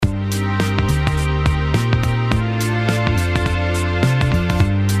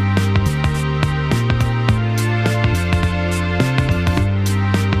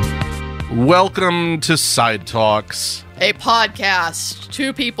Welcome to Side Talks. A podcast.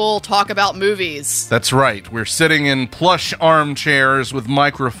 Two people talk about movies. That's right. We're sitting in plush armchairs with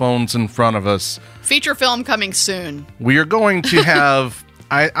microphones in front of us. Feature film coming soon. We are going to have,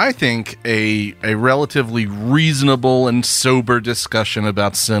 I think, a relatively reasonable and sober discussion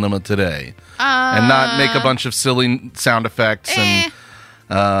about cinema today. And not make a bunch of silly sound effects and,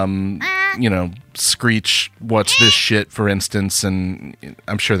 screech, what's this shit, for instance. And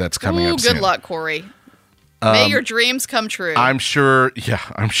I'm sure that's coming up soon. Good luck, Corey. May your dreams come true. I'm sure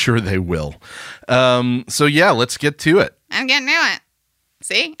they will. So let's get to it. I'm getting to it.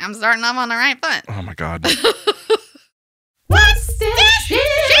 See, I'm starting off on the right foot. Oh my God. What's this shit?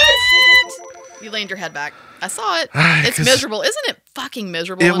 You leaned your head back. I saw it. It's miserable. Isn't it fucking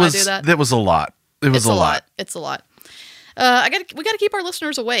miserable when I do that? That was a lot. It's a lot. It's a lot. We got to keep our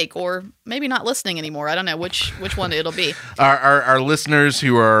listeners awake, or maybe not listening anymore. I don't know which one it'll be. Our listeners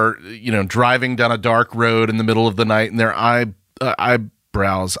who are driving down a dark road in the middle of the night, and their eyelids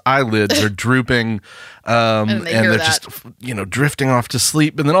are drooping, and they're just drifting off to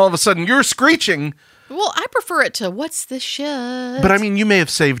sleep, and then all of a sudden you're screeching. Well, I prefer it to what's this shit. But I mean, you may have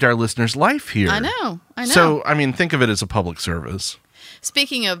saved our listeners' life here. I know. So I mean, think of it as a public service.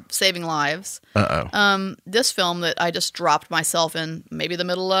 Speaking of saving lives, this film that I just dropped myself in, maybe the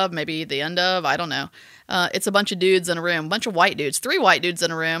middle of, maybe the end of, I don't know. It's a bunch of dudes in a room, a bunch of white dudes, 3 white dudes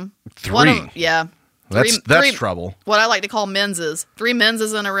in a room. Three? Yeah. That's trouble. What I like to call menses. 3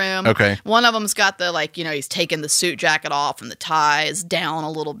 menses in a room. Okay. One of them's got the, he's taking the suit jacket off and the tie is down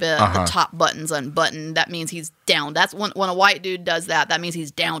a little bit. The top button's unbuttoned. That means he's down. That's when a white dude does that. That means he's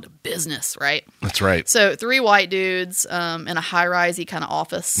down to business, right? That's right. So 3 white dudes in a high-risey kind of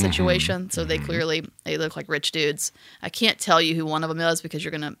office situation. So they look like rich dudes. I can't tell you who one of them is because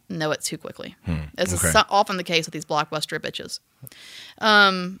you're going to know it too quickly. This is often the case with these blockbuster bitches.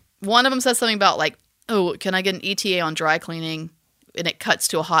 One of them says something about oh, can I get an ETA on dry cleaning? And it cuts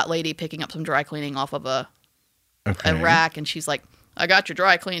to a hot lady picking up some dry cleaning off of a rack. And she's like, I got your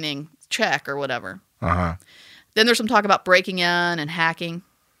dry cleaning check or whatever. Then there's some talk about breaking in and hacking.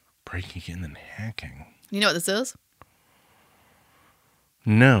 Breaking in and hacking? You know what this is?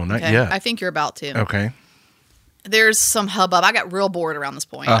 No, not yet. I think you're about to. Okay. There's some hubbub. I got real bored around this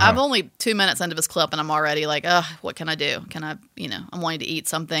point. I'm only 2 minutes into this clip, and I'm already like, what can I do? Can I, I'm wanting to eat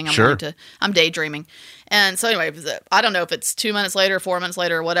something. I'm daydreaming. And so anyway, I don't know if it's 2 minutes later, 4 minutes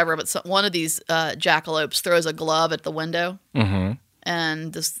later, or whatever, but one of these jackalopes throws a glove at the window.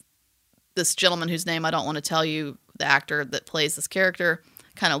 And this gentleman whose name I don't want to tell you, the actor that plays this character,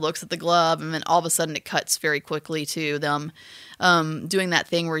 kind of looks at the glove, and then all of a sudden it cuts very quickly to them doing that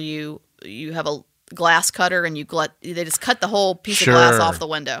thing where you have a glass cutter and they just cut the whole piece of glass off the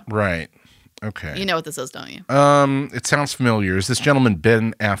window. Right. Okay. You know what this is, don't you? It sounds familiar. Is this gentleman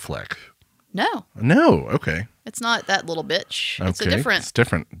Ben Affleck? No. Okay. It's not that little bitch. Okay. It's a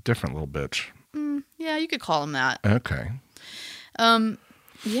different little bitch. Yeah, you could call him that. Okay.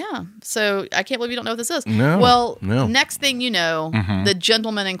 Yeah. So I can't believe you don't know what this is. No. Well, no. Next thing you know, the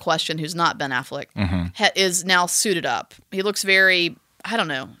gentleman in question, who's not Ben Affleck, is now suited up. He looks very, I don't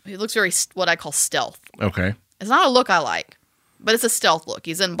know. He looks very what I call stealth. Okay. It's not a look I like, but it's a stealth look.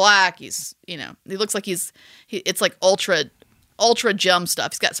 He's in black. He's, he looks like it's like ultra gem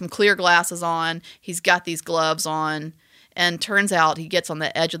stuff. He's got some clear glasses on. He's got these gloves on. And turns out he gets on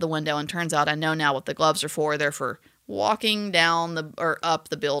the edge of the window and turns out I know now what the gloves are for. They're for walking down or up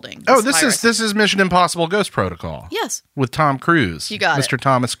the building. This is Mission Impossible Ghost Protocol. Yes. With Tom Cruise. You got Mr.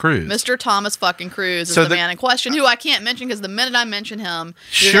 Thomas Cruise. Mr. Thomas fucking Cruise is the man in question, who I can't mention because the minute I mention him,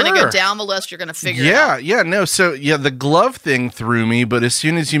 you're going to go down the list, you're going to figure it out. Yeah, no. So, the glove thing threw me, but as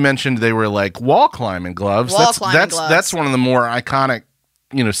soon as you mentioned they were like wall climbing gloves, that's one of the more iconic,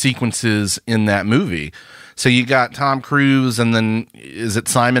 sequences in that movie. So you got Tom Cruise, and then is it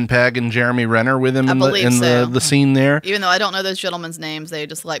Simon Pegg and Jeremy Renner with him in the scene there? Even though I don't know those gentlemen's names, they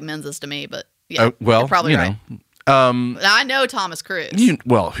just like menses to me. But yeah, you're probably right. I know Thomas Cruise. Who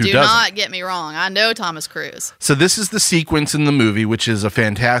doesn't? Do not get me wrong. I know Thomas Cruise. So this is the sequence in the movie, which is a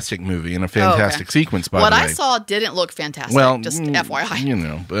fantastic movie and a fantastic sequence. By the way, what I saw didn't look fantastic. Well, just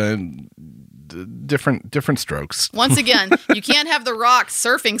FYI. Different strokes. Once again, you can't have The Rock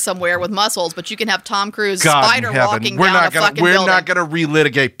surfing somewhere with muscles, but you can have Tom Cruise spider walking down a fucking building. We're not going to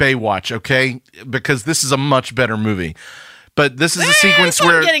relitigate Baywatch, okay? Because this is a much better movie. But this is a sequence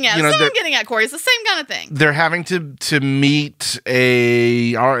where I'm getting at, Corey. It's the same kind of thing. They're having to meet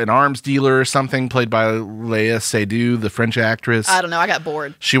an arms dealer or something, played by Léa Seydoux, the French actress. I don't know. I got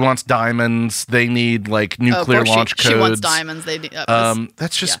bored. She wants diamonds. They need like nuclear launch codes. She wants diamonds.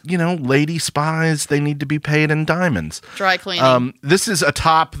 That's just lady spies. They need to be paid in diamonds. Dry cleaning. This is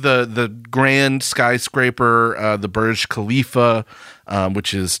atop the grand skyscraper, the Burj Khalifa,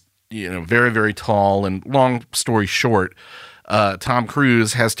 which is very, very tall. And long story short, Tom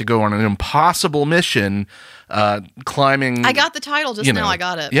Cruise has to go on an impossible mission, climbing. I got the title just now. I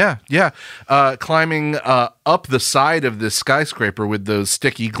got it. Yeah. Climbing up the side of this skyscraper with those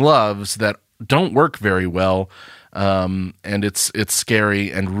sticky gloves that don't work very well. And it's scary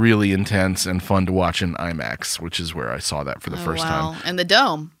and really intense and fun to watch in IMAX, which is where I saw that for the first time. And the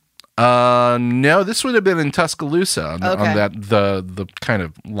Dome. No, this would have been in Tuscaloosa on that the kind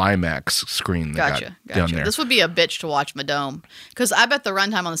of Limax screen that got down there. This would be a bitch to watch the Dome, because I bet the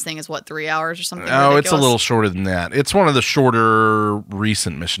runtime on this thing is 3 hours or something. Oh, ridiculous? It's a little shorter than that. It's one of the shorter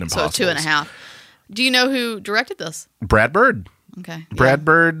recent Mission Impossible. So 2.5. Do you know who directed this? Brad Bird. Okay, Brad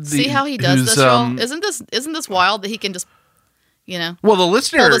Bird. See how he does this, y'all? Isn't this wild that he can just Well, the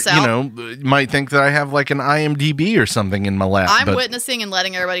listener, might think that I have like an IMDb or something in my lap. I'm witnessing and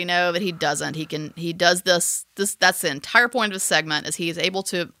letting everybody know that he doesn't. He does this. That's the entire point of his segment, is he is able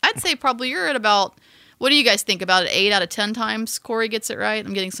to. I'd say probably you're at about. What do you guys think about it? 8 out of 10 times Corey gets it right.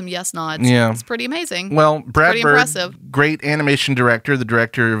 I'm getting some yes nods. Yeah, it's pretty amazing. Well, Brad Bird, impressive. Great animation director, the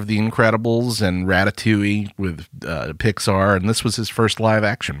director of The Incredibles and Ratatouille with Pixar, and this was his first live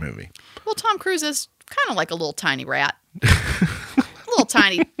action movie. Well, Tom Cruise is kind of like a little tiny rat. Little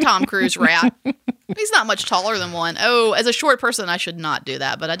tiny Tom Cruise rat. He's not much taller than one. Oh, as a short person, I should not do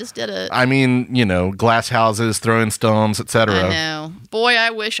that, but I just did it. I mean, glass houses, throwing stones, etc. I know. Boy, I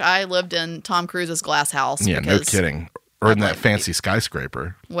wish I lived in Tom Cruise's glass house. Yeah, no kidding. Or in that fancy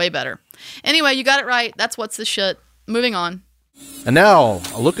skyscraper. Way better. Anyway, you got it right. That's what's the shit. Moving on. And now,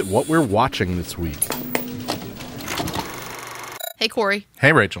 a look at what we're watching this week. Hey, Corey.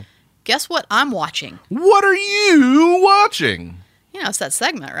 Hey, Rachel. Guess what I'm watching? What are you watching? It's that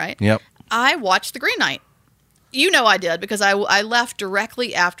segment, right? Yep. I watched The Green Knight. I did, because I left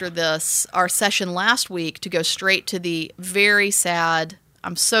directly after our session last week to go straight to the very sad,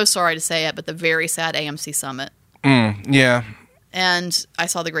 I'm so sorry to say it, but the very sad AMC Summit. Yeah. And I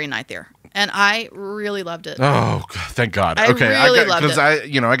saw The Green Knight there. And I really loved it. Oh, thank God. I really loved it. Because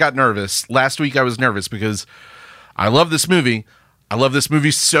I got nervous. Last week I was nervous because I love this movie. I love this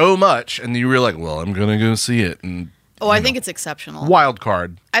movie so much. And you were like, well, I'm going to go see it. And I think it's exceptional. Wild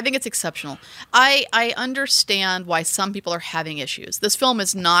card. I think it's exceptional. I understand why some people are having issues. This film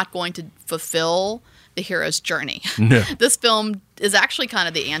is not going to fulfill the hero's journey. No. This film is actually kind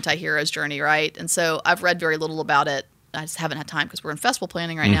of the anti-hero's journey, right? And so I've read very little about it. I just haven't had time because we're in festival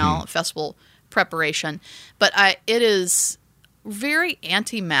planning right now, festival preparation. But it is very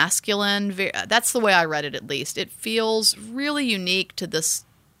anti-masculine. That's the way I read it, at least. It feels really unique to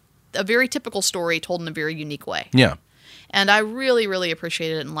a very typical story told in a very unique way. Yeah. And I really, really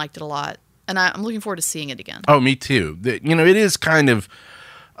appreciated it and liked it a lot. And I'm looking forward to seeing it again. Oh, me too. It is kind of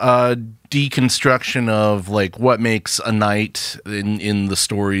a deconstruction of like what makes a knight in the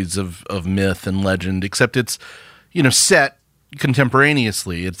stories of myth and legend, except it's, set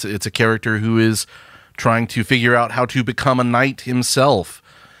contemporaneously. It's a character who is trying to figure out how to become a knight himself.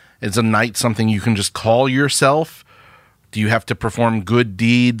 Is a knight something you can just call yourself? Do you have to perform good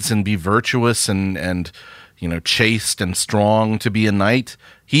deeds and be virtuous and chaste and strong to be a knight?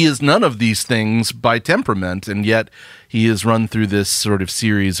 He is none of these things by temperament, and yet he is run through this sort of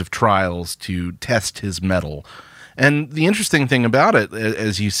series of trials to test his mettle. And the interesting thing about it,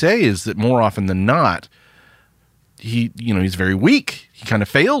 as you say, is that more often than not, he's very weak. He kind of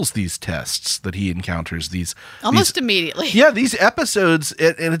fails these tests that he encounters. Almost immediately. Yeah, these episodes,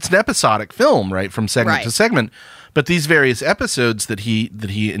 and it's an episodic film, right, from segment to segment. But these various episodes that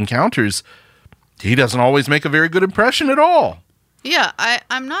he encounters, he doesn't always make a very good impression at all. Yeah,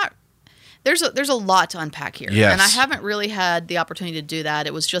 I'm not. There's a lot to unpack here, yes. And I haven't really had the opportunity to do that.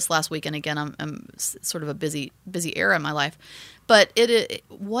 It was just last week, and again, I'm sort of a busy era in my life. But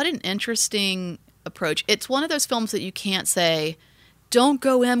what an interesting approach. It's one of those films that you can't say, don't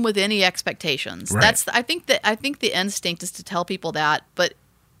go in with any expectations. Right. I think the instinct is to tell people that, but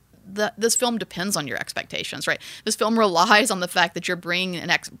this film depends on your expectations, right? This film relies on the fact that you're bringing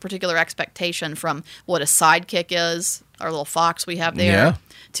a particular expectation from what a sidekick is, our little fox we have there,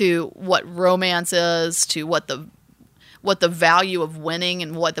 to what romance is, to what the value of winning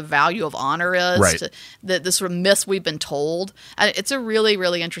and what the value of honor is, right. To the sort of myths we've been told. It's a really,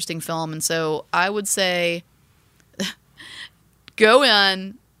 really interesting film, and so I would say go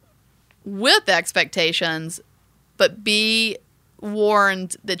in with expectations, but be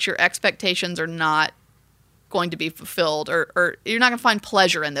warned that your expectations are not going to be fulfilled, or you're not going to find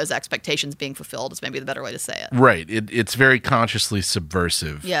pleasure in those expectations being fulfilled is maybe the better way to say it. Right. It's very consciously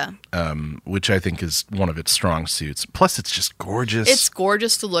subversive. Yeah. Which I think is one of its strong suits. Plus, it's just gorgeous. It's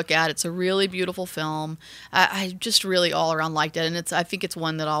gorgeous to look at. It's a really beautiful film. I just really all around liked it, and I think it's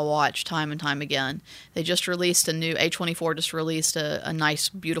one that I'll watch time and time again. They just released a new A24 just released a nice,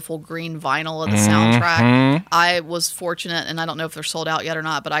 beautiful green vinyl of the soundtrack. I was fortunate, and I don't know if they're sold out yet or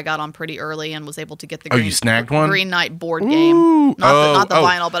not, but I got on pretty early and was able to get the you snagged one? Green Knight board game. Not the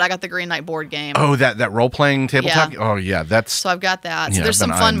vinyl, but I got the Green Knight board game. Oh, that role-playing tabletop? Yeah. Oh, yeah. So I've got that. So there's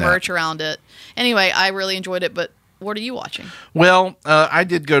some fun merch around it. Anyway, I really enjoyed it, but what are you watching? Well, I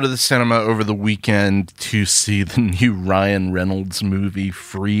did go to the cinema over the weekend to see the new Ryan Reynolds movie,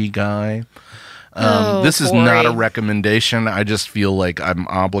 Free Guy. This is not a recommendation. I just feel like I'm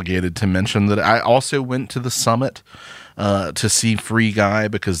obligated to mention that I also went to the Summit to see Free Guy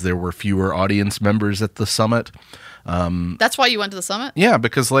because there were fewer audience members at the Summit. That's why you went to the Summit? Yeah,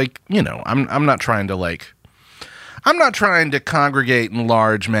 because I'm not trying to congregate in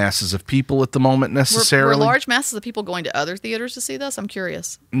large masses of people at the moment necessarily. Were large masses of people going to other theaters to see this? I'm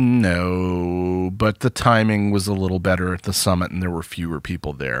curious. No, but the timing was a little better at the Summit and there were fewer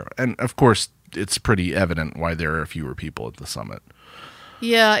people there. And of course, it's pretty evident why there are fewer people at the Summit.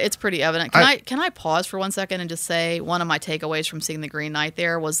 Yeah, it's pretty evident. Can I pause for 1 second and just say one of my takeaways from seeing The Green Knight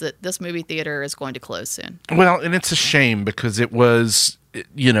there was that this movie theater is going to close soon. Well, and it's a shame because it was,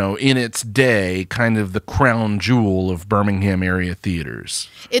 in its day, kind of the crown jewel of Birmingham area theaters.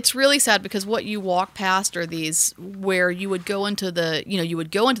 It's really sad because what you walk past are these where you would go into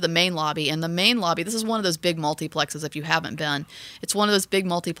the main lobby, and the main lobby, this is one of those big multiplexes if you haven't been. It's one of those big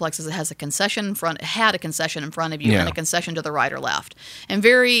multiplexes that has a concession in front, had a concession in front of you and a concession to the right or left. And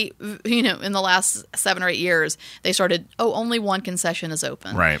in the last 7 or 8 years, they started, only one concession is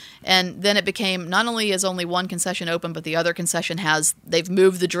open. Right. And then it became, not only is only one concession open, but the other concession they've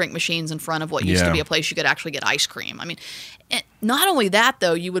moved the drink machines in front of what used to be a place you could actually get ice cream. I mean, not only that,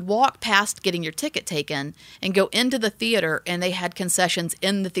 though, you would walk past getting your ticket taken and go into the theater, and they had concessions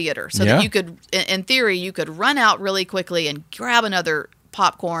in the theater. So that you could, in theory, you could run out really quickly and grab another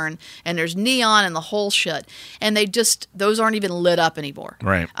popcorn, and there's neon and the whole shit. And those aren't even lit up anymore.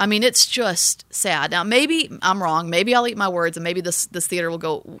 Right. I mean, it's just sad. Now, maybe I'm wrong. Maybe I'll eat my words, and maybe this theater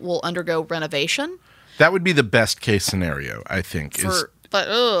will undergo renovation. That would be the best case scenario, I think.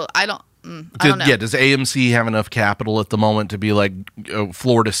 I don't know. Yeah, does AMC have enough capital at the moment to be like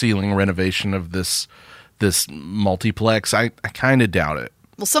floor to ceiling renovation of this multiplex? I kind of doubt it.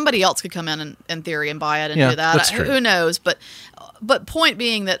 Well, somebody else could come in theory and buy it and do that. That's true. Who knows? But point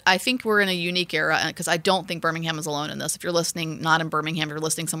being that I think we're in a unique era, because I don't think Birmingham is alone in this. If you're listening not in Birmingham, you're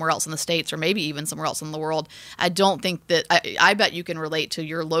listening somewhere else in the States or maybe even somewhere else in the world, I don't think that I bet you can relate to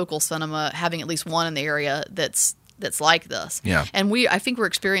your local cinema having at least one in the area that's like this. Yeah. And I think we're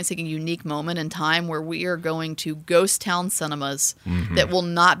experiencing a unique moment in time where we are going to ghost town cinemas that will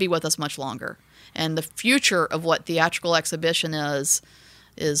not be with us much longer. And the future of what theatrical exhibition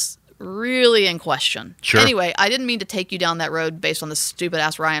is really in question. Sure. Anyway, I didn't mean to take you down that road based on the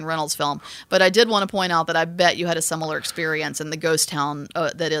stupid-ass Ryan Reynolds film, but I did want to point out that I bet you had a similar experience in the ghost town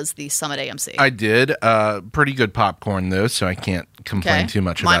that is the Summit AMC. I did. Pretty good popcorn, though, so I can't complain too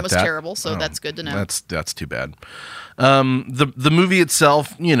much about that. Mine was terrible, so that's good to know. That's too bad. The movie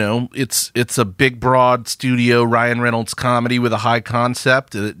itself, it's a big, broad studio Ryan Reynolds comedy with a high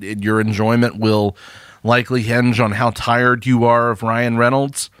concept. Your enjoyment will likely hinge on how tired you are of Ryan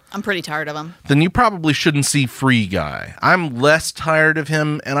Reynolds. I'm pretty tired of him. Then you probably shouldn't see Free Guy. I'm less tired of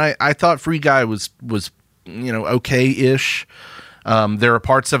him, and I thought Free Guy was okay-ish. There are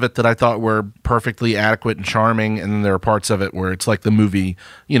parts of it that I thought were perfectly adequate and charming, and then there are parts of it where it's like the movie,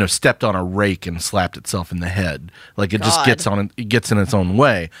 stepped on a rake and slapped itself in the head. Like it just gets in its own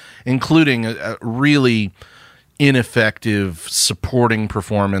way, including a really ineffective supporting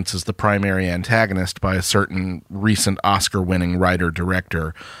performance as the primary antagonist by a certain recent Oscar-winning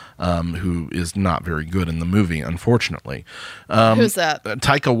writer-director who is not very good in the movie, unfortunately. Who's that?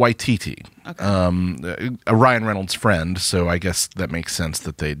 Taika Waititi. Okay. A Ryan Reynolds friend, so I guess that makes sense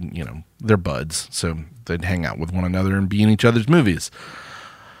that they're buds, so they'd hang out with one another and be in each other's movies.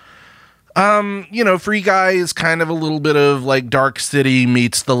 Free Guy is kind of a little bit of like Dark City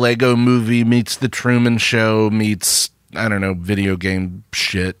meets the Lego Movie meets the Truman Show meets, video game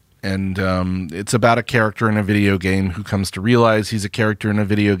shit. And it's about a character in a video game who comes to realize he's a character in a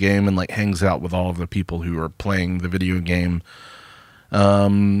video game and like hangs out with all of the people who are playing the video game. I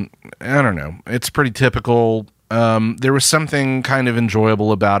don't know. It's pretty typical. There was something kind of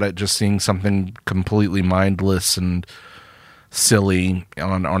enjoyable about it, just seeing something completely mindless and silly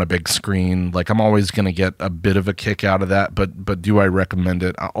on a big screen. Like, I'm always going to get a bit of a kick out of that, but do I recommend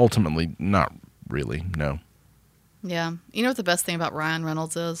it? Ultimately, not really, no. Yeah. You know what the best thing about Ryan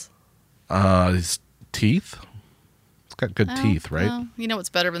Reynolds is? His teeth. It's got good teeth, right? No. You know what's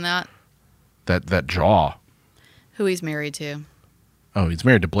better than that? That jaw. Who he's married to. Oh, he's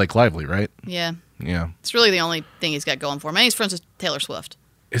married to Blake Lively, right? Yeah. Yeah. It's really the only thing he's got going for him. And he's friends with Taylor Swift.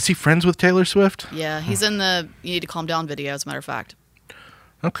 Is he friends with Taylor Swift? Yeah, he's in the You Need to Calm Down video, as a matter of fact.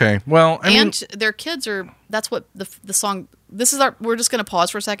 Okay, well, I mean... their kids are... That's what the song... This is our... We're just going to pause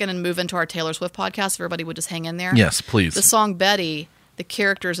for a second and move into our Taylor Swift podcast. If everybody would just hang in there. Yes, please. The song Betty, the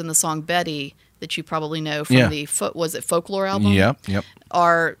characters in the song Betty, that you probably know from the... Was it Folklore album? Yep.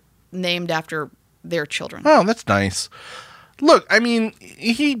 Are named after their children. Oh, that's nice. Look, I mean,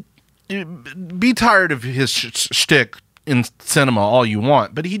 be tired of his shtick in cinema all you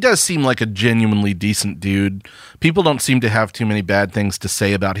want, but he does seem like a genuinely decent dude. People don't seem to have too many bad things to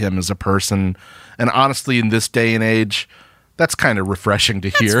say about him as a person, and honestly, in this day and age, that's kind of refreshing to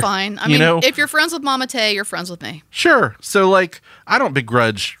hear. That's fine. I mean, if you're friends with Mama Tay, you're friends with me. Sure. So, like, I don't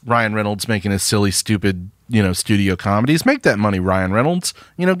begrudge Ryan Reynolds making his silly, stupid, studio comedies. Make that money, Ryan Reynolds.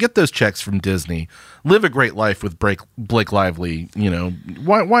 Get those checks from Disney. Live a great life with Blake Lively.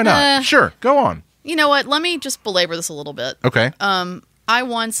 Why not? Sure, go on. You know what? Let me just belabor this a little bit. Okay. I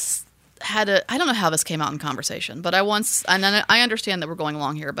once had I don't know how this came out in conversation, but and I understand that we're going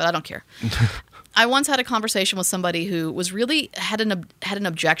along here, but I don't care. I once had a conversation with somebody who was really had an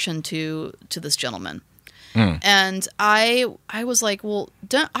objection to this gentleman. And I was like, well,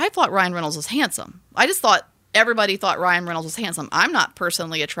 I thought Ryan Reynolds was handsome. I just thought everybody thought Ryan Reynolds was handsome. I'm not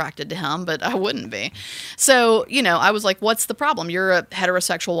personally attracted to him, but I wouldn't be. So, I was like, what's the problem? You're a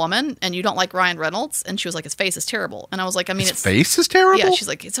heterosexual woman and you don't like Ryan Reynolds? And she was like, his face is terrible. And I was like, his face is terrible? Yeah, she's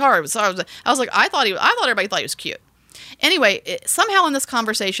like, it's hard. So I was like, I thought everybody thought he was cute. Anyway, somehow in this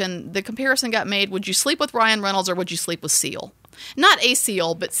conversation, the comparison got made, would you sleep with Ryan Reynolds or would you sleep with Seal? Not a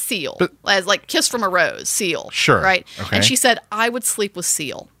seal, but Seal. As like Kiss from a Rose, Seal. Sure. Right? Okay. And she said, I would sleep with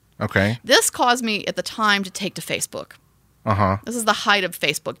Seal. Okay. This caused me at the time to take to Facebook. Uh-huh. This is the height of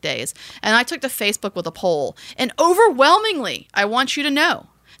Facebook days. And I took to Facebook with a poll. And overwhelmingly, I want you to know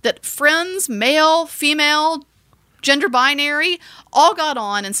that friends, male, female, gender binary, all got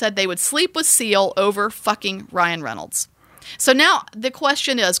on and said they would sleep with Seal over fucking Ryan Reynolds. So now the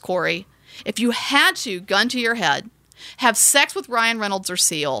question is, Corey, if you had to, gun to your head, have sex with Ryan Reynolds or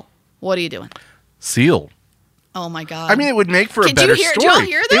Seal, what are you doing? Seal. Oh, my God. I mean, it would make for a better story. Did y'all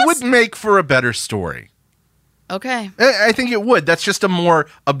hear this? It would make for a better story. Okay. I think it would. That's just a more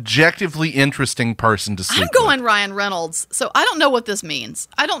objectively interesting person to sleep with. I'm going Ryan Reynolds, so I don't know what this means.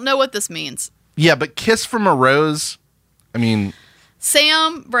 Yeah, but Kiss from a Rose, I mean...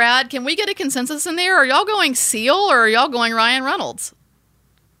 Sam, Brad, can we get a consensus in there? Are y'all going Seal or are y'all going Ryan Reynolds?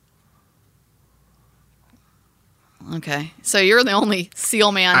 Okay, so you're the only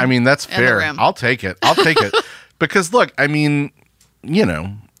Seal man. I mean, that's fair. I'll take it. Because look, I mean, he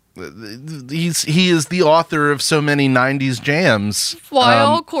is the author of so many 90s jams.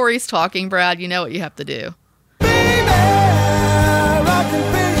 While Corey's talking, Brad, you know what you have to do. Baby, I can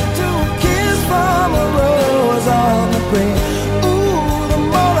feel you to a kiss from a rose on the green. Ooh, the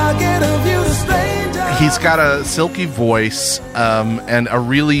more I get of you, the stranger. He's got a silky voice and a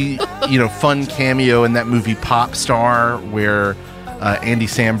really, fun cameo in that movie Pop Star, where Andy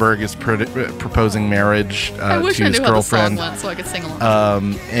Samberg is proposing marriage to his girlfriend. I wish I knew how the song went so I could sing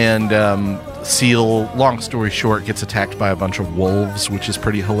along. And Seal, long story short, gets attacked by a bunch of wolves, which is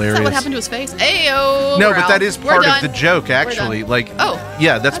pretty hilarious. Is that what happened to his face? Ayo! No, but that is part of the joke, actually. Like,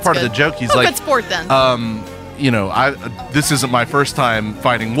 yeah, that's part of the joke. He's like, good sport then. This isn't my first time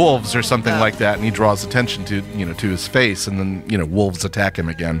fighting wolves or something like that, and he draws attention to to his face, and then wolves attack him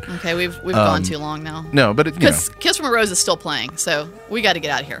again. Okay, we've gone too long now. No, but Kiss from a Rose is still playing, so we got to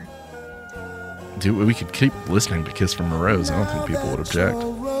get out of here. Dude, we could keep listening to Kiss from a Rose. I don't think people would object.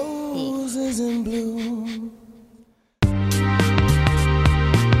 Roses in bloom.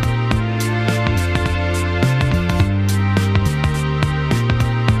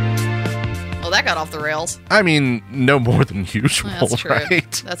 That got off the rails. I mean, no more than usual, That's true.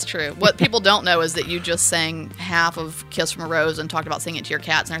 Right? That's true. What people don't know is that you just sang half of Kiss from a Rose and talked about singing it to your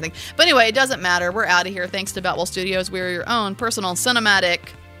cats and everything. But anyway, it doesn't matter. We're out of here. Thanks to Boutwell Studios. We're your own personal cinematic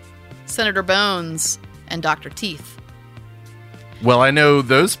Senator Bones and Dr. Teeth. Well, I know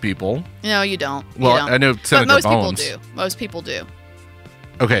those people. No, you don't. Well, I know Senator Bones. Bones. Most people do.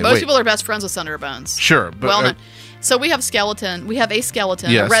 Okay, Most people are best friends with Senator Bones. Sure. But, So we have a skeleton,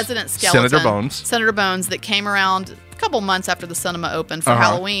 yes. a resident skeleton. Senator Bones that came around a couple months after the cinema opened for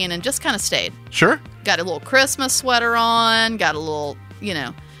Halloween and just kind of stayed. Sure. Got a little Christmas sweater on, got a little,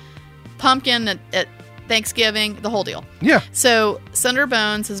 pumpkin at Thanksgiving, the whole deal. Yeah. So Senator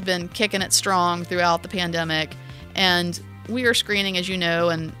Bones has been kicking it strong throughout the pandemic, and we are screening, as you know,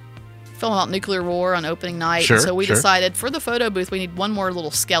 and film about nuclear war on opening night. Sure, so we decided for the photo booth we need one more little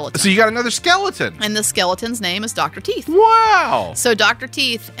skeleton. So you got another skeleton. And the skeleton's name is Dr. Teeth. Wow. So Dr.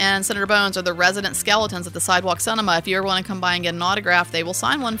 Teeth and Senator Bones are the resident skeletons at the Sidewalk Cinema. If you ever want to come by and get an autograph, they will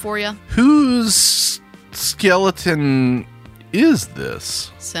sign one for you. Whose skeleton is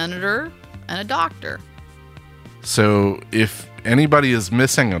this? Senator and a doctor. So if anybody is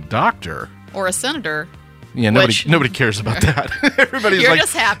missing a doctor or a senator, nobody cares about that. Everybody's you're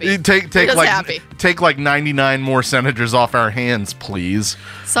just happy. Take like 99 more senators off our hands, please.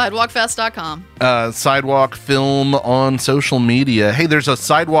 Sidewalkfest.com. Sidewalk Film on social media. Hey, there's a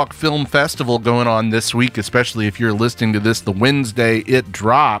Sidewalk Film Festival going on this week, especially if you're listening to this the Wednesday it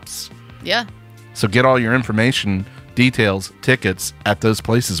drops. Yeah. So get all your information, details, tickets at those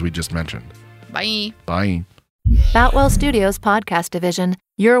places we just mentioned. Bye. Bye. Boutwell Studios Podcast Division.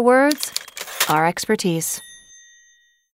 Your words, our expertise.